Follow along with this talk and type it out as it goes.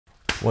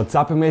What's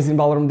up, amazing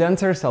ballroom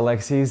dancers?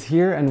 Alexei is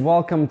here and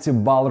welcome to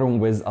Ballroom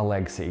with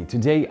Alexei.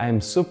 Today I'm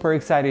super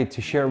excited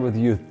to share with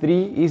you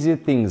 3 easy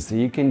things that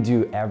you can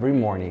do every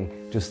morning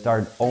to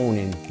start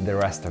owning the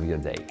rest of your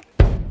day.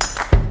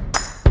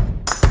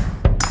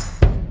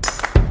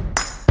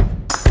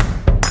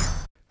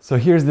 So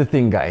here's the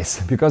thing,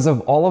 guys, because of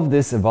all of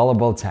this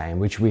available time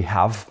which we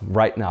have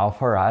right now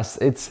for us,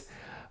 it's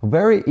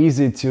very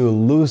easy to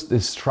lose the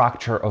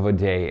structure of a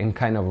day and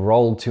kind of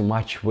roll too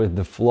much with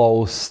the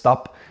flow,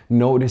 stop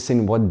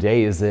noticing what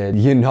day is it.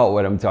 You know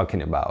what I'm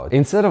talking about.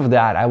 Instead of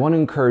that, I want to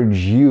encourage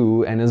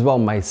you and as well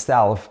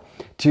myself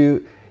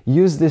to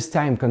use this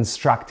time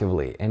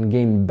constructively and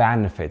gain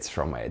benefits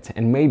from it,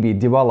 and maybe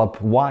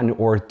develop 1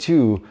 or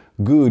 2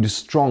 good,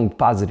 strong,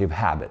 positive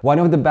habits. One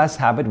of the best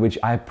habits which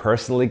I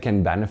personally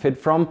can benefit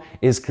from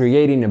is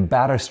creating a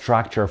better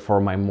structure for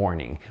my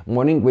morning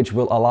which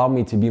will allow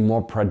me to be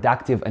more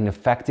productive and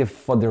effective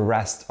for the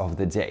rest of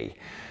the day.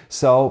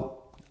 So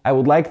I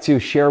would like to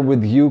share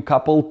with you a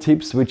couple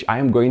tips which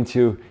I'm going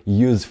to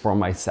use for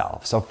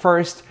myself. So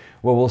first,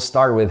 we will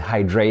start with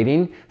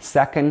hydrating.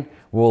 Second,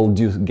 we'll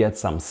get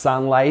some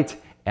sunlight.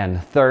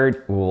 And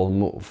third, we will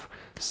move.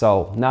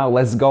 So now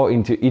let's go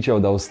into each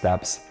of those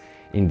steps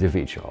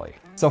individually.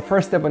 So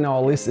first step on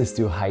our list is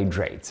to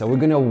hydrate. So we're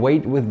gonna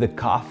wait with the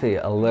coffee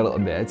a little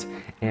bit,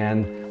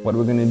 and what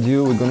we're gonna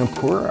do, we're gonna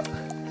pour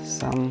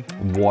some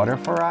water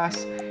for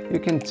us. You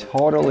can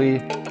totally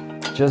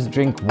just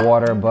drink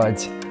water,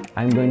 but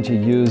I'm going to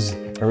use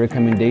a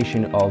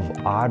recommendation of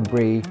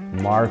Aubrey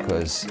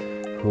Marcus,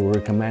 who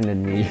recommended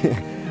me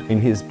in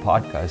his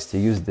podcast to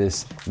use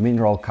this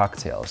mineral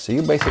cocktail. So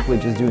you're basically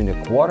just doing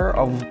a quarter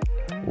of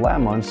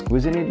lemon,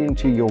 squeezing it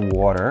into your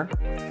water,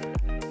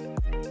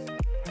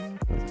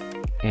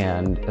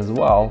 and as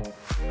well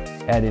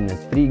adding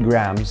 3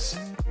 grams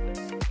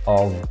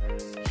of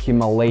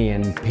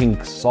Himalayan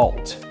pink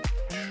salt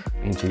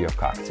into your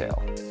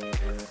cocktail.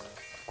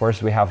 Of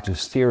course, we have to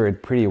stir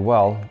it pretty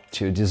well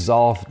to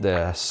dissolve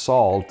the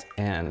salt,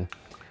 and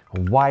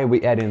why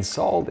we add in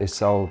salt is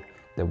so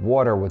the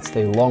water would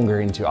stay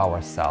longer into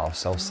our cells.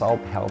 So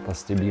salt helps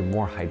us to be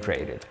more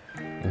hydrated.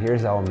 And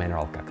here's our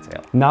mineral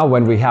cocktail. Now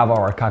when we have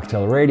our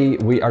cocktail ready,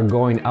 we are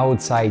going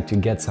outside to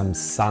get some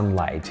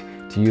sunlight.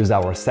 To use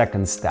our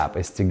second step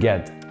is to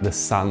get the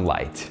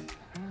sunlight.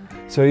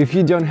 So if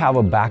you don't have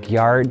a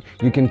backyard,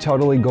 you can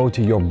totally go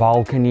to your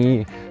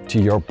balcony,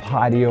 to your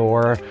patio,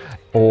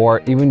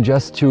 or even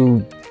just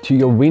to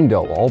your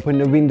window. Open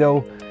the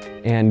window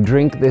and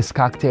drink this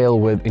cocktail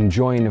with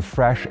enjoying the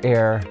fresh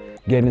air,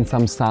 getting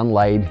some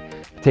sunlight.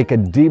 Take a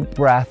deep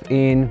breath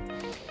in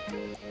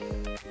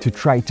to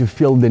try to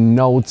feel the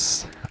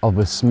notes of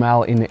a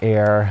smell in the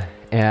air,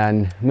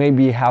 and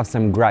maybe have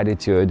some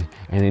gratitude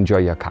and enjoy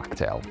your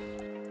cocktail.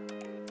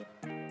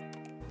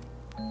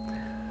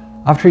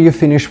 After you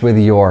finish with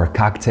your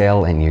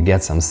cocktail and you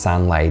get some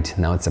sunlight,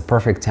 now it's a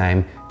perfect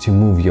time to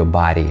move your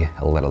body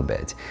a little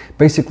bit.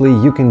 Basically,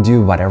 you can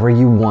do whatever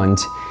you want.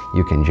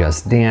 You can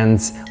just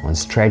dance or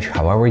stretch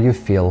however you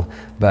feel,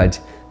 but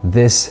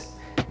this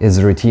is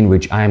a routine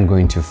which I'm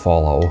going to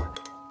follow.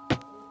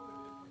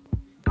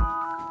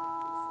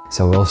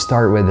 So we'll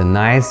start with a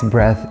nice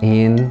breath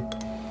in,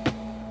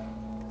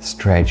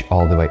 stretch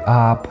all the way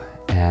up,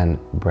 and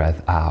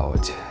breath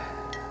out.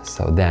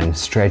 So then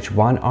stretch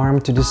one arm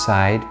to the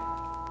side.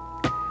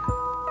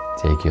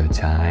 Take your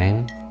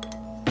time,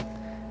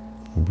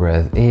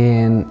 breath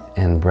in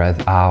and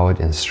breath out,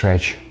 and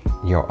stretch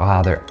your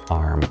other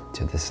arm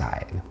to the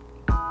side.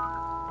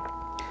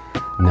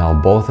 Now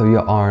both of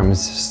your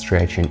arms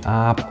stretching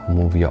up,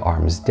 move your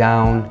arms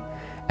down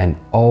and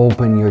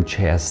open your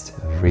chest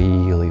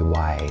really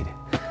wide.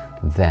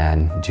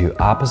 Then do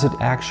opposite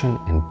action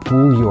and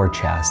pull your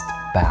chest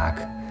back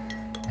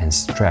and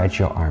stretch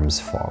your arms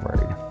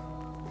forward.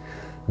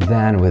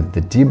 Then with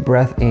the deep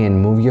breath in,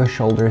 move your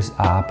shoulders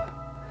up,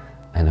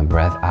 and a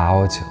breath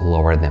out,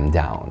 lower them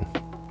down.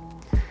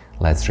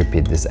 Let's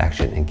repeat this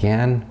action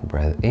again.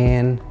 Breath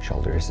in,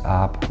 shoulders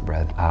up,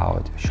 breath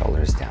out,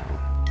 shoulders down.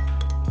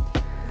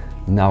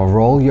 Now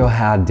roll your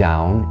head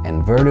down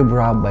and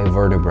vertebra by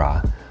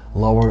vertebra,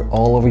 lower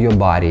all of your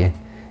body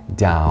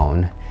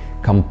down.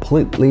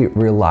 Completely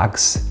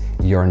relax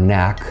your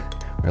neck,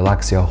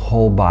 relax your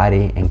whole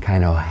body and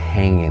kind of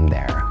hang in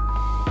there.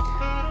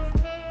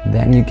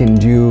 Then you can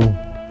do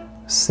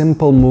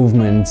simple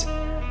movement,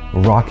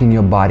 rocking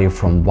your body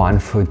from one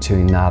foot to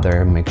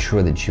another. Make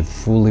sure that you're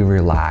fully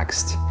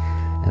relaxed,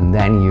 and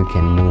then you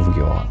can move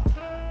your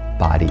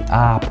body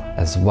up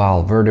as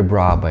well,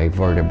 vertebra by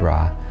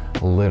vertebra,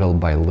 little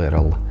by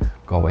little,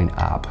 going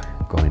up,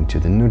 going to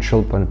the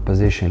neutral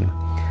position.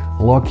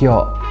 Lock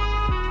your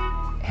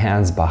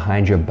hands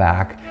behind your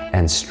back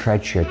and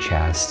stretch your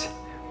chest,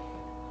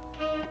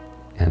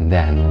 and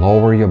then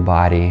lower your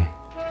body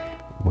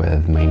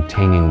with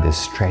maintaining the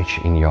stretch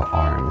in your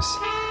arms.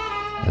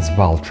 As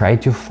well, try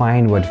to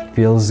find what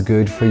feels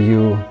good for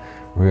you.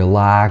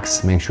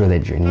 Relax, make sure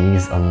that your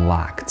knees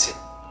unlocked,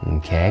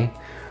 okay?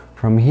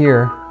 From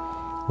here,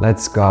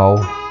 let's go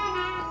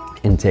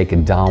and take a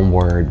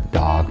downward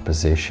dog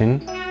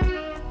position.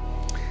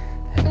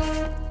 And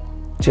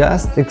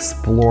just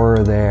explore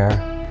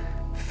there.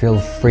 Feel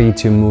free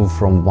to move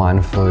from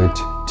one foot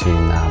to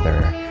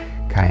another.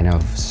 Kind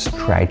of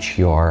stretch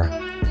your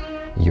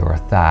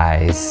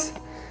thighs.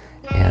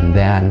 And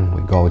then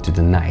we go to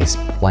the nice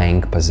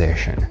plank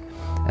position.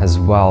 As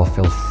well,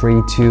 feel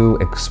free to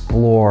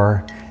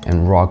explore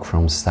and rock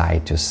from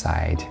side to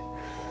side.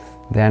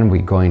 Then we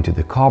go into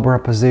the cobra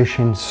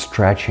position,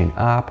 stretching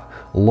up,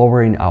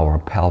 lowering our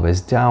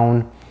pelvis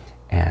down,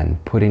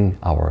 and putting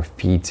our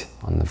feet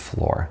on the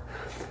floor.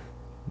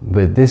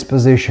 With this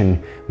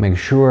position, make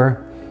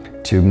sure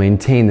to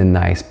maintain a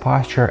nice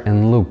posture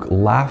and look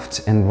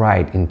left and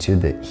right into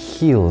the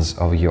heels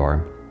of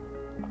your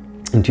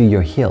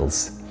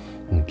heels.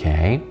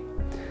 Okay.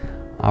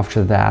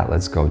 After that,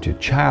 let's go to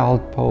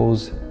child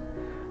pose,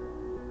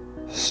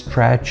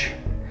 stretch,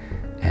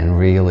 and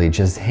really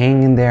just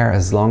hang in there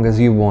as long as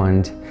you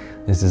want.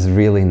 This is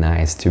really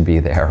nice to be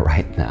there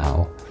right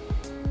now.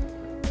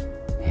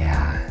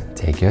 Yeah,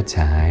 take your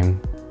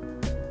time.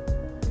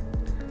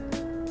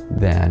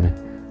 Then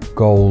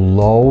go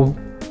low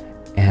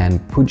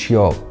and put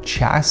your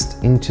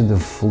chest into the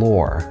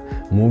floor.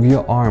 Move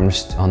your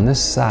arms on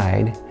this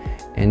side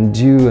and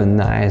do a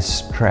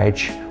nice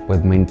stretch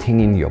with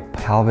maintaining your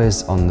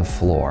pelvis on the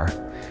floor.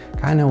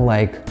 Kind of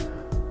like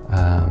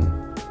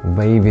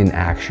waving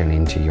action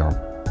into your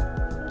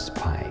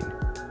spine.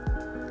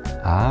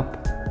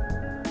 Up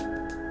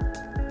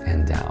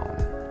and down.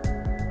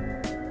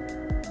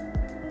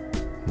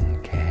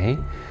 Okay.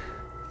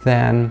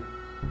 Then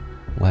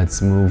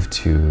let's move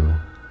to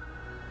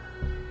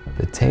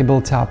the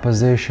tabletop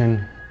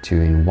position,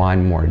 doing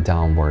one more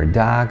downward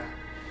dog.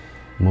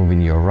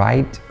 Moving your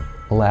right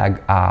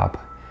leg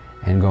up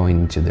and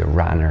going into the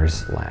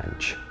runner's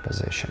lunge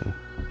position.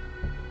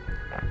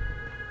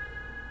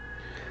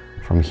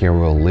 From here,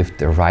 we'll lift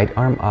the right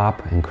arm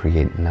up and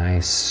create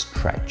nice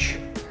stretch.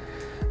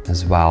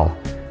 As well,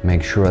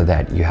 make sure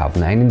that you have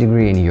 90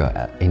 degrees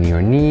in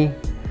your knee,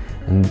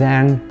 and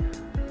then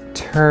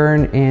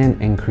turn in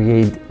and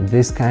create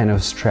this kind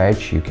of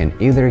stretch. You can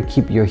either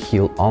keep your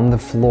heel on the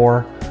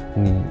floor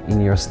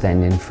in your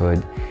standing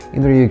foot,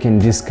 either you can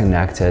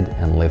disconnect it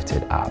and lift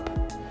it up.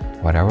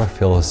 Whatever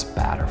feels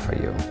better for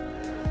you.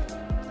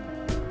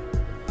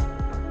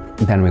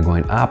 Then we're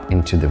going up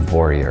into the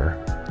warrior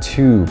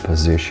 2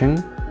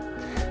 position.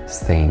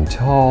 Staying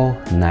tall,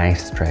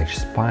 nice stretch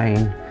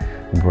spine,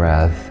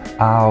 breath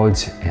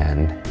out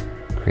and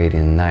creating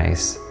a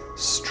nice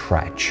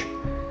stretch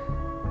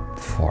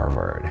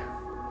forward.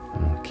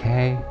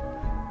 Okay.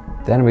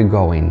 Then we're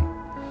going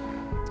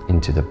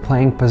into the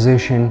plank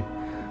position.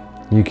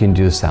 You can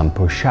do some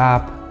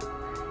push-up.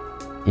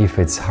 If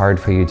it's hard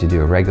for you to do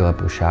a regular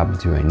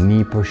push-up, do a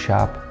knee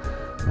push-up.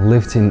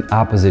 Lifting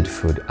opposite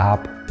foot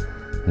up.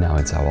 Now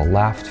it's our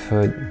left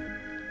foot.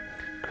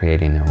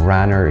 Creating a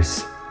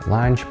runner's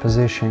lunge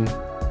position.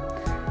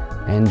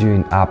 And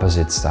doing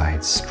opposite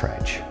side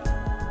stretch.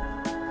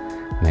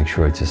 Make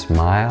sure to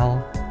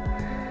smile.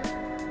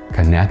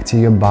 Connect to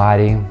your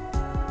body.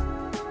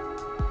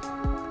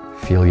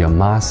 Feel your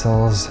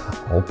muscles.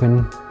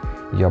 Open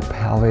your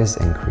pelvis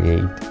and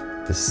create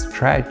the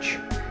stretch.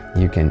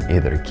 You can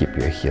either keep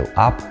your heel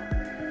up,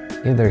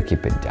 either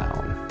keep it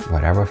down,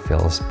 whatever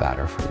feels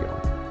better for you.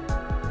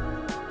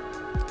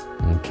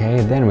 Okay,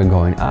 then we're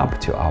going up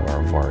to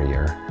our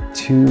warrior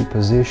 2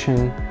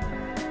 position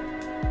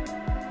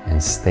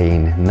and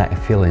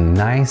feeling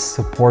nice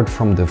support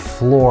from the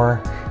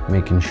floor,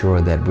 making sure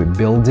that we're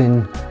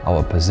building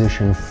our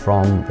position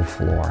from the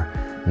floor.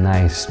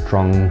 Nice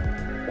strong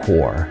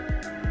core.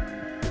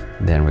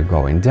 Then we're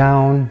going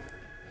down,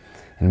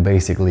 and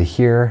basically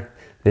here,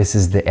 this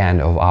is the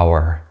end of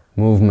our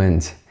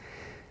movement.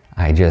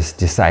 I just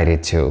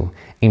decided to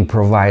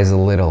improvise a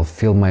little,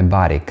 feel my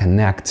body,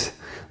 connect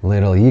a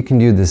little. You can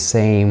do the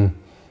same.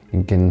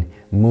 You can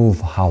move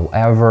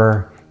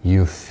however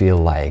you feel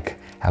like.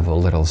 Have a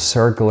little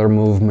circular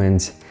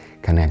movement.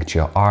 Connect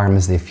your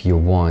arms if you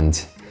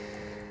want.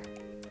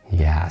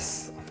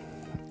 Yes.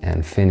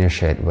 And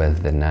finish it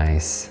with the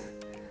nice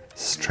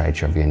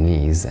stretch of your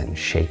knees and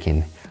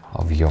shaking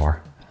of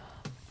your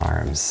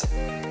arms.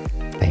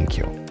 Thank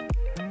you.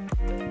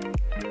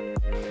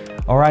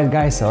 Alright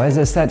guys, so as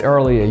I said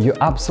earlier, you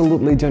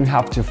absolutely don't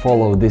have to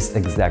follow this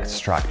exact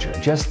structure.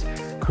 Just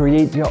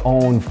create your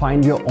own,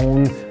 find your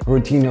own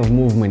routine of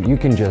movement. You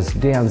can just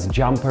dance,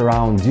 jump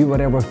around, do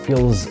whatever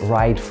feels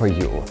right for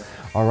you.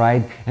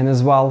 Alright, and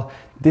as well,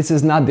 this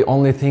is not the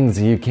only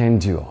things you can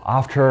do.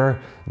 After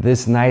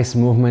this nice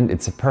movement,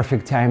 it's a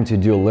perfect time to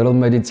do a little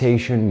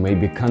meditation,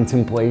 maybe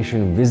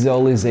contemplation,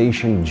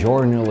 visualization,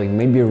 journaling,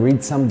 maybe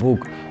read some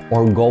book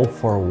or go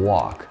for a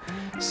walk.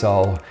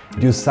 So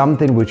do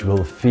something which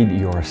will feed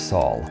your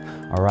soul,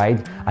 all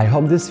right? I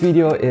hope this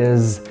video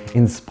is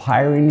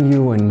inspiring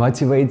you and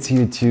motivates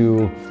you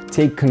to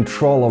take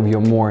control of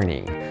your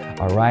morning,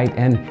 all right?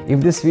 And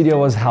if this video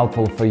was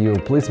helpful for you,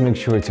 please make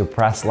sure to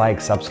press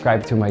like,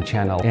 subscribe to my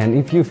channel. And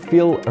if you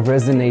feel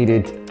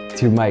resonated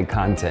to my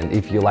content.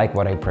 If you like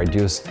what I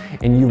produce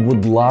and you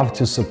would love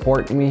to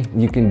support me,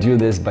 you can do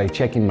this by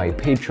checking my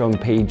Patreon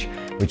page,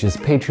 which is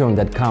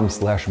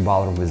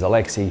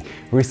patreon.com/ballroomwithalexei.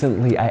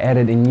 Recently, I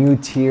added a new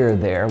tier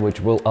there,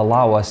 which will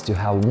allow us to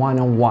have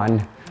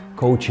one-on-one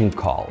coaching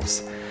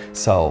calls.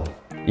 So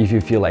if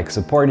you feel like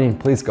supporting,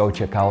 please go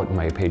check out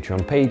my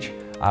Patreon page.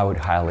 I would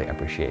highly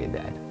appreciate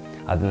that.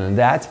 Other than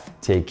that,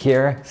 take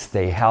care,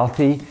 stay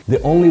healthy. The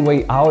only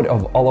way out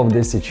of all of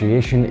this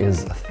situation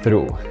is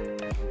through.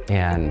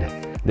 And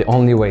the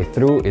only way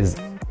through is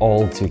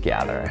all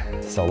together.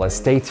 So let's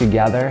stay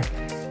together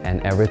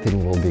and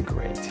everything will be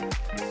great.